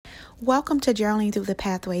Welcome to Journaling Through the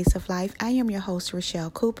Pathways of Life. I am your host, Rochelle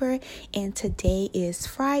Cooper, and today is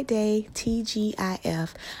Friday, TGIF.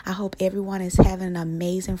 I hope everyone is having an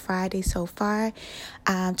amazing Friday so far.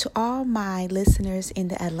 To all my listeners in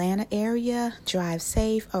the Atlanta area, drive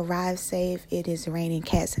safe, arrive safe. It is raining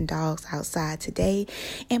cats and dogs outside today.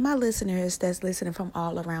 And my listeners that's listening from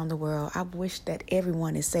all around the world, I wish that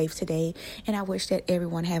everyone is safe today, and I wish that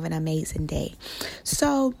everyone have an amazing day.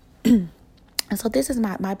 So this is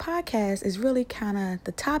my podcast is really kind of,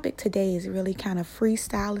 the topic today is really kind of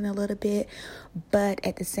freestyling a little bit, but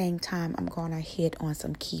at the same time, I'm going to hit on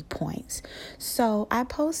some key points. So I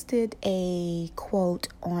posted a quote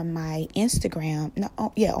on my Instagram,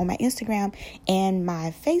 on my Instagram and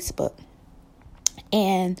my Facebook.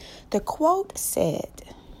 And the quote said,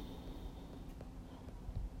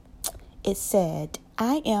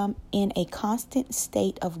 "I am in a constant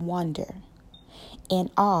state of wonder and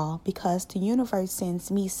awe because the universe sends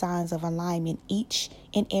me signs of alignment each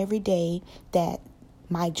and every day that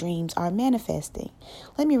my dreams are manifesting."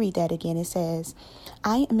 Let me read that again. It says,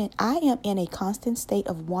 I am in a constant state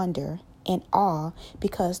of wonder and awe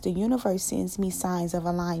because the universe sends me signs of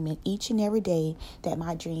alignment each and every day that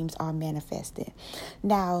my dreams are manifesting.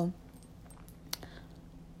 Now,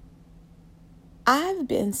 I've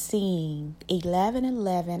been seeing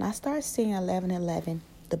 11/11. I started seeing 11/11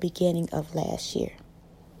 the beginning of last year.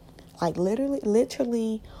 Like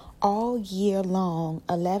literally all year long,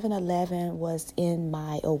 11/11 was in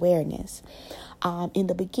my awareness. In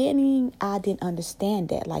the beginning, I didn't understand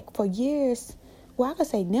that. Like for years, I could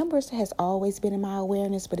say numbers has always been in my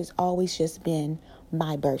awareness, but it's always just been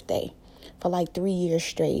my birthday. For like 3 years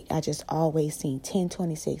straight, I just always seen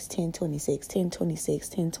 10/26, 10/26, 10/26,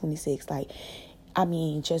 10/26.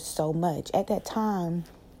 Just so much. At that time,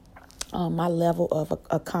 my level of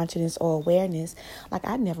a consciousness or awareness,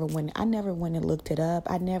 I never went and looked it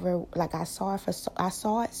up. I saw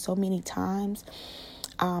it so many times.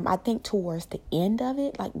 I think towards the end of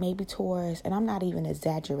it, and I'm not even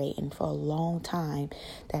exaggerating, for a long time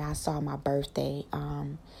that I saw my birthday.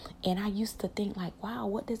 And I used to think wow,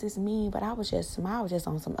 what does this mean? But I was just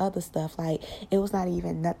on some other stuff. It was not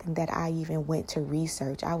even nothing that I even went to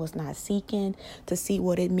research. I was not seeking to see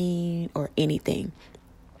what it mean or anything.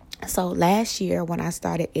 So last year when I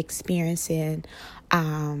started experiencing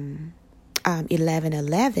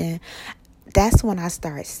 11/11, that's when I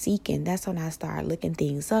started seeking. That's when I started looking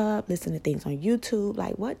things up, listening to things on YouTube.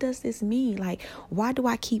 What does this mean? Why do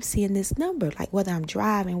I keep seeing this number? Whether I'm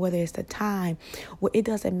driving, whether it's the time, it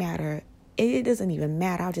doesn't matter. It doesn't even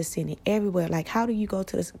matter. I'm just seeing it everywhere. How do you go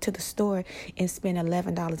to the store and spend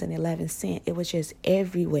 $11.11? It was just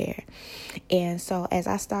everywhere. And so as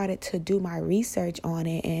I started to do my research on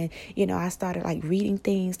it, and I started reading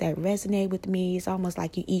things that resonate with me. It's almost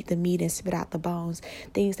like you eat the meat and spit out the bones.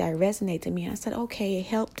 Things that resonate to me. And I said, okay, it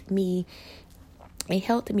helped me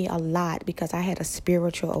a lot because I had a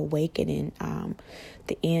spiritual awakening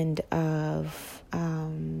the end of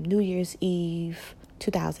New Year's Eve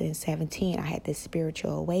 2017. I had this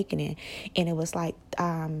spiritual awakening, and it was like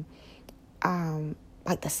the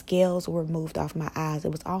scales were moved off my eyes.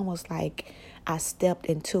 It was almost like I stepped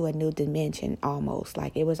into a new dimension almost.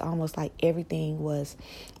 It was almost like everything was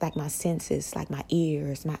my senses, my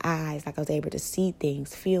ears, my eyes, I was able to see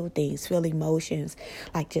things, feel emotions,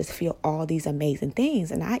 just feel all these amazing things.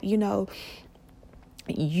 And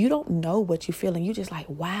you don't know what you're feeling. You just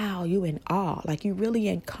wow, you in awe. You really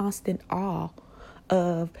in constant awe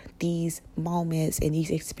of these moments and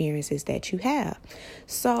these experiences that you have.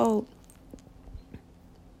 So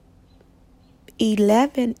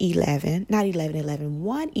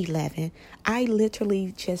 1/11, I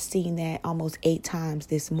literally just seen that almost 8 times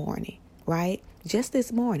this morning, right? Just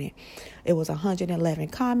this morning. It was 111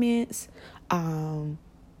 comments. It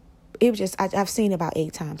was just, I've seen about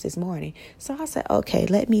 8 times this morning. So I said, okay,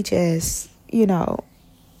 let me just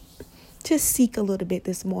seek a little bit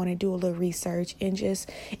this morning, do a little research and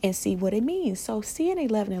see what it means. So seeing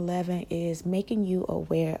 11/11 is making you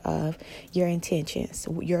aware of your intentions,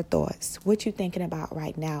 your thoughts, what you're thinking about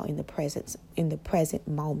right now in the present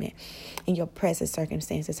moment, in your present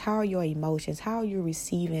circumstances. How are your emotions? How are you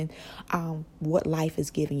receiving what life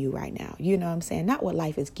is giving you right now? You know what I'm saying? Not what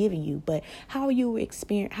life is giving you, but how are you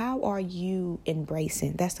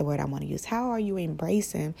embracing? That's the word I want to use. How are you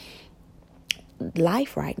embracing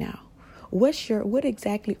life right now? What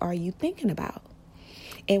exactly are you thinking about?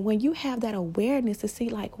 And when you have that awareness to see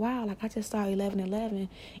wow, I just saw 11/11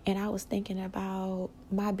 and I was thinking about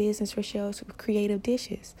my business, Rochelle's Creative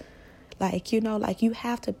Dishes. You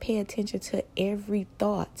have to pay attention to every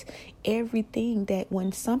thought, everything that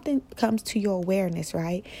when something comes to your awareness,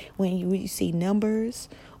 right? When you see numbers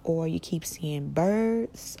or you keep seeing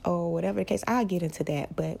birds, or whatever the case. I'll get into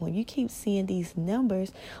that. But when you keep seeing these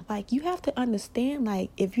numbers, like, you have to understand, like,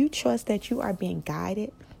 if you trust that you are being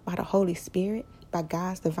guided by the Holy Spirit, by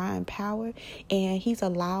God's divine power, and he's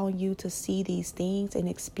allowing you to see these things and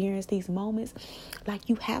experience these moments, like,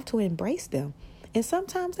 you have to embrace them. And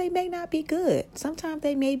sometimes they may not be good. Sometimes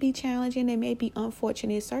they may be challenging. They may be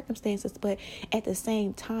unfortunate circumstances. But at the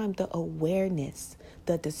same time, the awareness,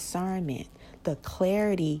 the discernment, the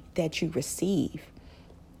clarity that you receive,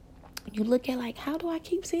 you look at, like, how do I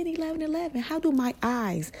keep seeing 11:11? How do my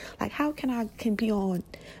eyes, like, how can I be on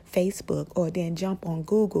Facebook, or then jump on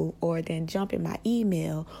Google, or then jump in my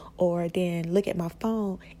email, or then look at my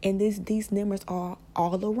phone, and these numbers are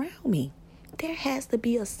all around me? There has to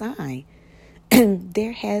be a sign.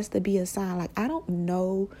 There has to be a sign. Like, I don't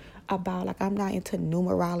know about, like, I'm not into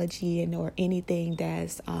numerology or anything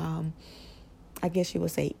that's, I guess you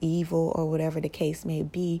would say, evil, or whatever the case may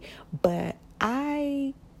be. But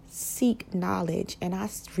I seek knowledge, and I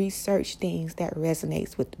research things that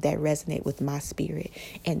resonate with my spirit,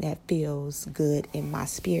 and that feels good in my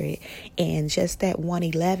spirit. And just that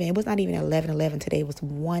 111, it was not even 11:11 today, it was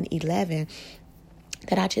 111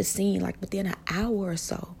 that I just seen, like, within an hour or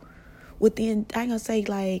so. Within an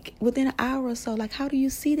hour or so. Like, how do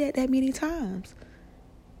you see that many times?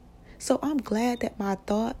 So I'm glad that my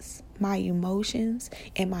thoughts, my emotions,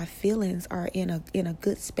 and my feelings are in a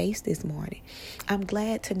good space this morning. I'm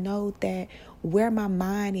glad to know that where my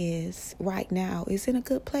mind is right now is in a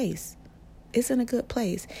good place. It's in a good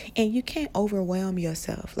place. And you can't overwhelm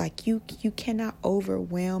yourself. Like, you cannot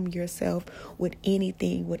overwhelm yourself with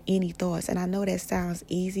anything, with any thoughts. And I know that sounds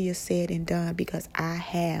easier said than done, because I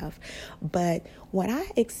have. But when I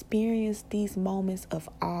experience these moments of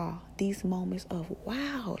awe, these moments of,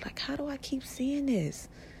 wow, like, how do I keep seeing this?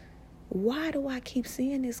 Why do I keep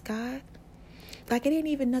seeing this, God? Like, it ain't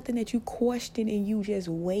even nothing that you question and you just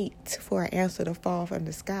wait for an answer to fall from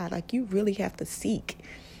the sky. Like, you really have to seek.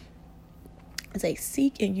 It's like,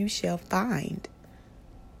 seek and you shall find.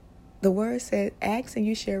 The word says, ask and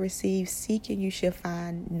you shall receive, seek and you shall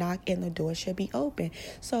find, knock and the door shall be open.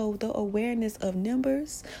 So the awareness of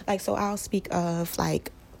numbers, like, so I'll speak of,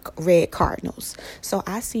 like, red cardinals. So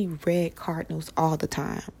I see red cardinals all the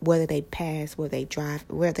time, whether they pass, whether they drive,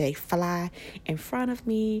 whether they fly in front of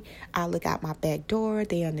me. I look out my back door,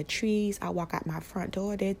 they're in the trees. I walk out my front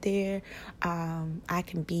door, they're there. I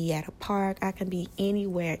can be at a park, I can be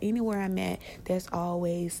anywhere I'm at. There's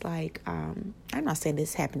always, like, I'm not saying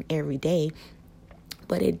this happens every day,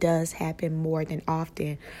 but it does happen more than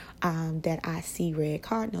often that I see red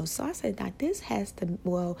cardinals. So I said, now this has to,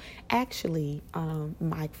 well, actually,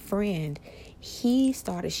 my friend, he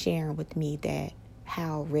started sharing with me that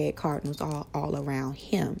how red cardinals are all around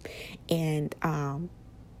him. And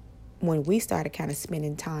when we started kind of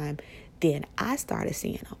spending time, then I started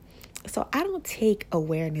seeing them. So I don't take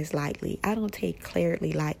awareness lightly. I don't take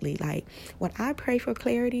clarity lightly. Like, when I pray for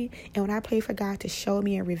clarity and when I pray for God to show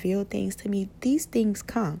me and reveal things to me, these things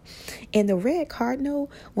come. And the red cardinal,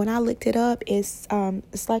 when I looked it up, it's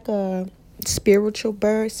like a spiritual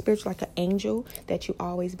bird, like an angel that you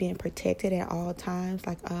always being protected at all times.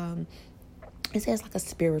 Like, it says like a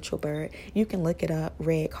spiritual bird. You can look it up,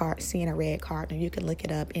 seeing a red cardinal. You can look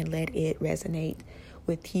it up and let it resonate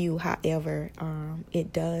with you however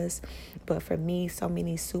it does. But for me, so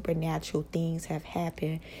many supernatural things have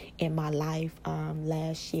happened in my life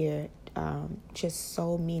last year. Just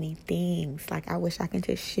so many things. Like, I wish I could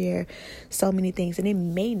just share so many things, and it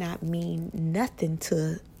may not mean nothing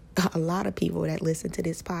to a lot of people that listen to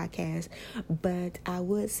this podcast, but I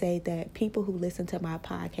would say that people who listen to my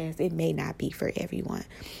podcast, it may not be for everyone.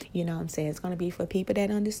 You know what I'm saying? It's going to be for people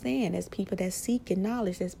that understand. There's people that seek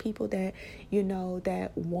knowledge. There's people that, you know,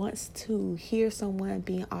 that wants to hear someone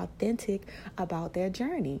being authentic about their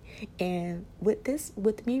journey. And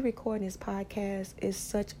with me recording this podcast, is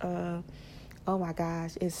such a, oh my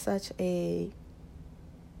gosh, it's such a,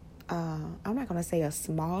 I'm not going to say a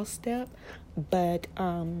small step, but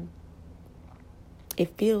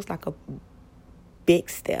it feels like a big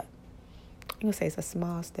step. I'm going to say it's a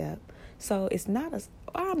small step. So it's not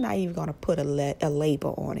I'm not even going to put a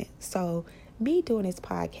label on it. So me doing this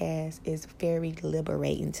podcast is very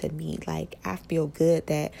liberating to me. Like, I feel good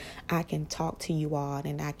that I can talk to you all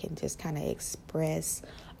and I can just kind of express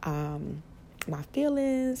my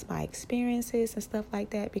feelings, my experiences and stuff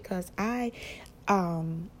like that, because I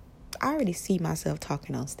already see myself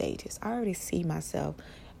talking on stages. I already see myself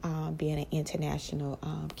being an international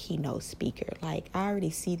keynote speaker. Like, I already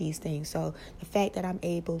see these things. So the fact that I'm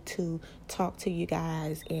able to talk to you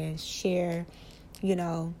guys and share, you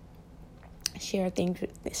know, share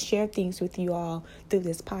things with you all through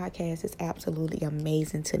this podcast is absolutely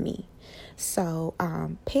amazing to me. So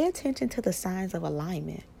pay attention to the signs of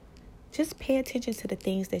alignment. Just pay attention to the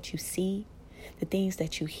things that you see, the things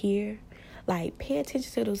that you hear. Like, pay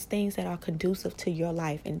attention to those things that are conducive to your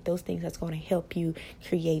life, and those things that's going to help you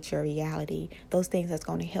create your reality. Those things that's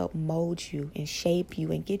going to help mold you and shape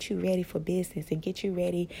you and get you ready for business and get you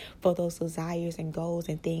ready for those desires and goals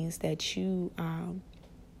and things that you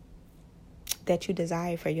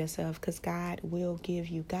desire for yourself. Because God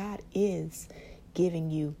is giving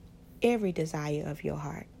you every desire of your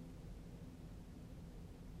heart.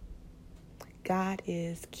 God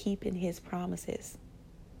is keeping his promises.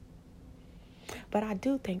 But I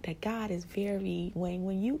do think that God is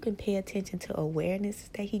when you can pay attention to awareness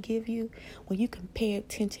that he give you, when you can pay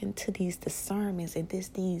attention to these discernments and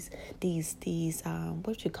these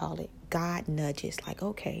what you call it, God nudges, like,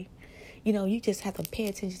 okay, you just have to pay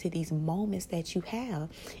attention to these moments that you have,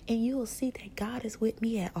 and you'll see that God is with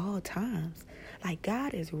me at all times. Like,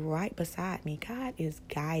 God is right beside me. God is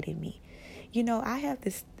guiding me. I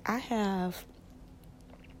have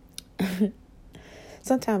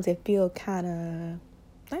sometimes it feels kind of,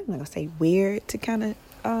 I'm not going to say weird to kind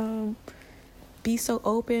of be so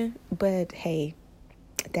open, but hey,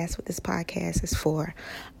 that's what this podcast is for.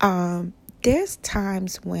 There's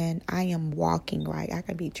times when I am walking, right? I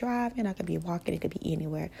could be driving, I could be walking, it could be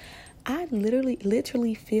anywhere. I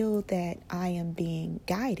literally feel that I am being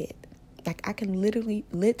guided. Like, I can literally,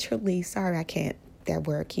 sorry, I can't, that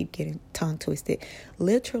word keep getting tongue twisted.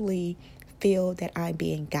 Literally feel that I'm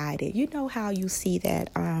being guided. You know how you see that,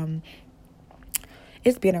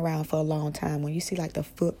 it's been around for a long time, when you see like the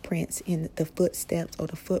footsteps or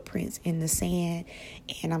the footprints in the sand,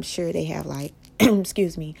 and I'm sure they have like,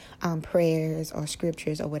 prayers or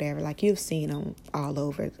scriptures or whatever. Like, you've seen them all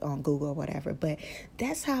over on Google or whatever. But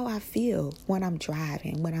that's how I feel when I'm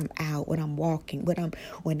driving, when I'm out, when I'm walking,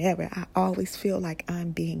 whenever. I always feel like I'm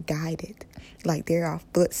being guided. Like, there are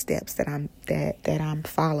footsteps that I'm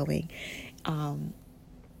following.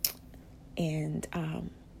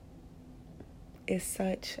 It's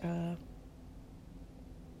such a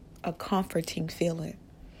comforting feeling.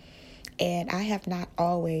 And I have not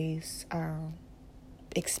always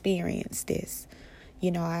experienced this.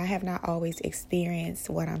 I have not always experienced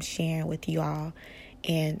what I'm sharing with you all.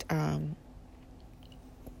 And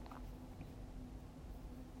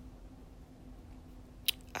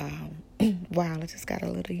wow, I just got a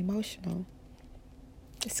little emotional.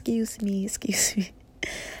 Excuse me.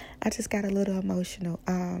 I just got a little emotional.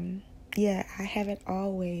 Yeah, I haven't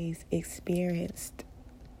always experienced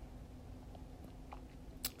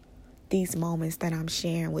these moments that I'm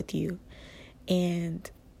sharing with you.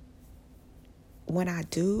 And when I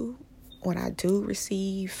do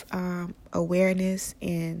receive awareness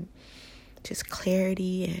and just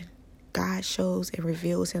clarity, and God shows and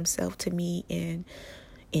reveals himself to me in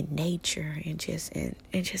nature and just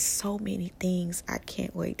so many things, I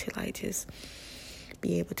can't wait to just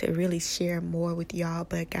be able to really share more with y'all.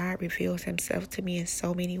 But God reveals himself to me in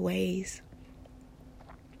so many ways.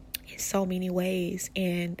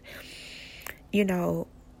 And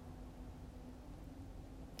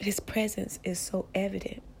his presence is so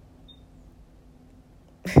evident.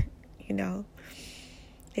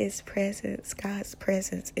 His presence, God's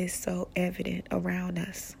presence, is so evident around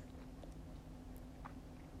us.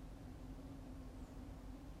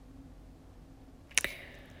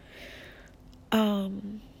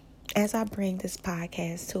 As I bring this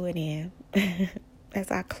podcast to an end, as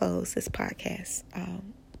I close this podcast,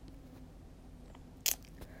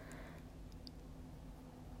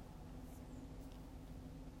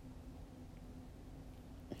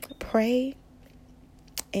 pray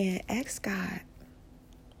and ask God,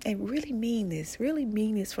 and really mean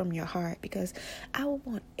this from your heart, because I would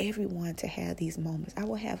want everyone to have these moments. I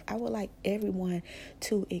would like everyone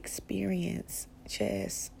to experience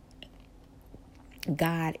just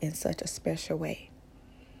God in such a special way.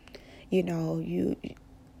 You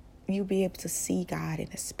be able to see God in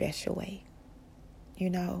a special way.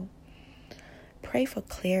 Pray for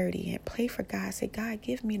clarity and pray for God. Say, God,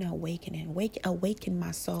 give me an awakening. Awaken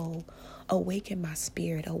my soul. Awaken my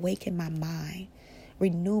spirit. Awaken my mind.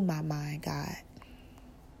 Renew my mind, God.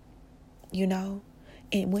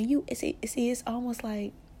 And when you see, it's almost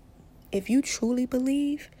like, if you truly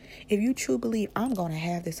believe, I'm going to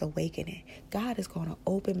have this awakening, God is going to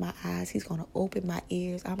open my eyes. He's going to open my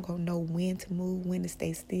ears. I'm going to know when to move, when to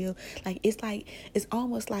stay still. It's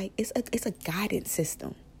almost like it's a guidance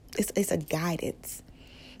system. It's a guidance,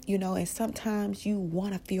 and sometimes you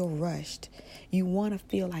want to feel rushed. You want to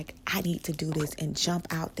feel like, I need to do this and jump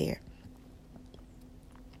out there.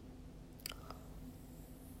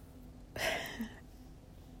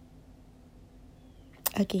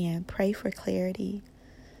 Again, pray for clarity.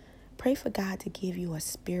 Pray for God to give you a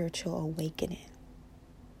spiritual awakening.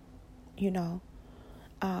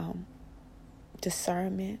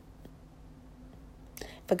 Discernment.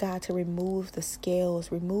 For God to remove the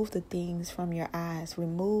scales, remove the things from your eyes,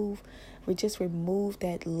 just remove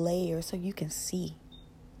that layer so you can see.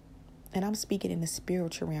 And I'm speaking in the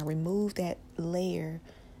spiritual realm. Remove that layer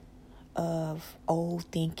of old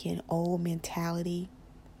thinking, old mentality,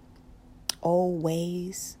 old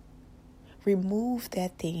ways. Remove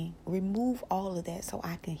that thing. Remove all of that so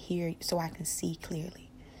I can hear, so I can see clearly,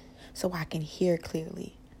 so I can hear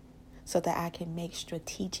clearly, so that I can make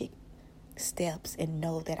strategic steps and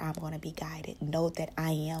know that I'm going to be guided. Know that I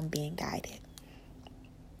am being guided.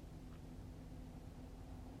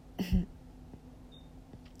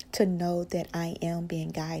 To know that I am being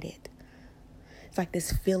guided. It's like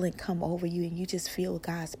this feeling come over you and you just feel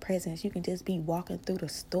God's presence. You can just be walking through the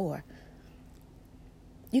store.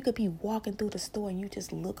 You could be walking through the store and you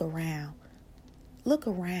just look around. Look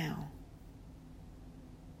around.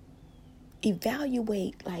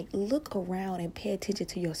 Evaluate, look around and pay attention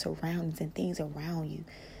to your surroundings and things around you.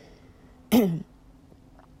 And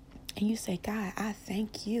you say, God, I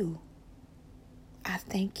thank you. I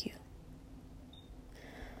thank you.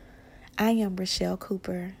 I am Rochelle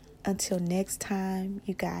Cooper. Until next time,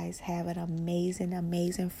 you guys have an amazing,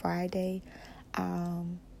 amazing Friday.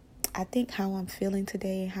 I think how I'm feeling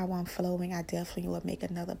today, how I'm flowing, I definitely will make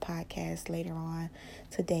another podcast later on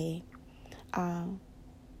today.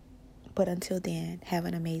 But until then, have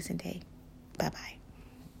an amazing day. Bye-bye.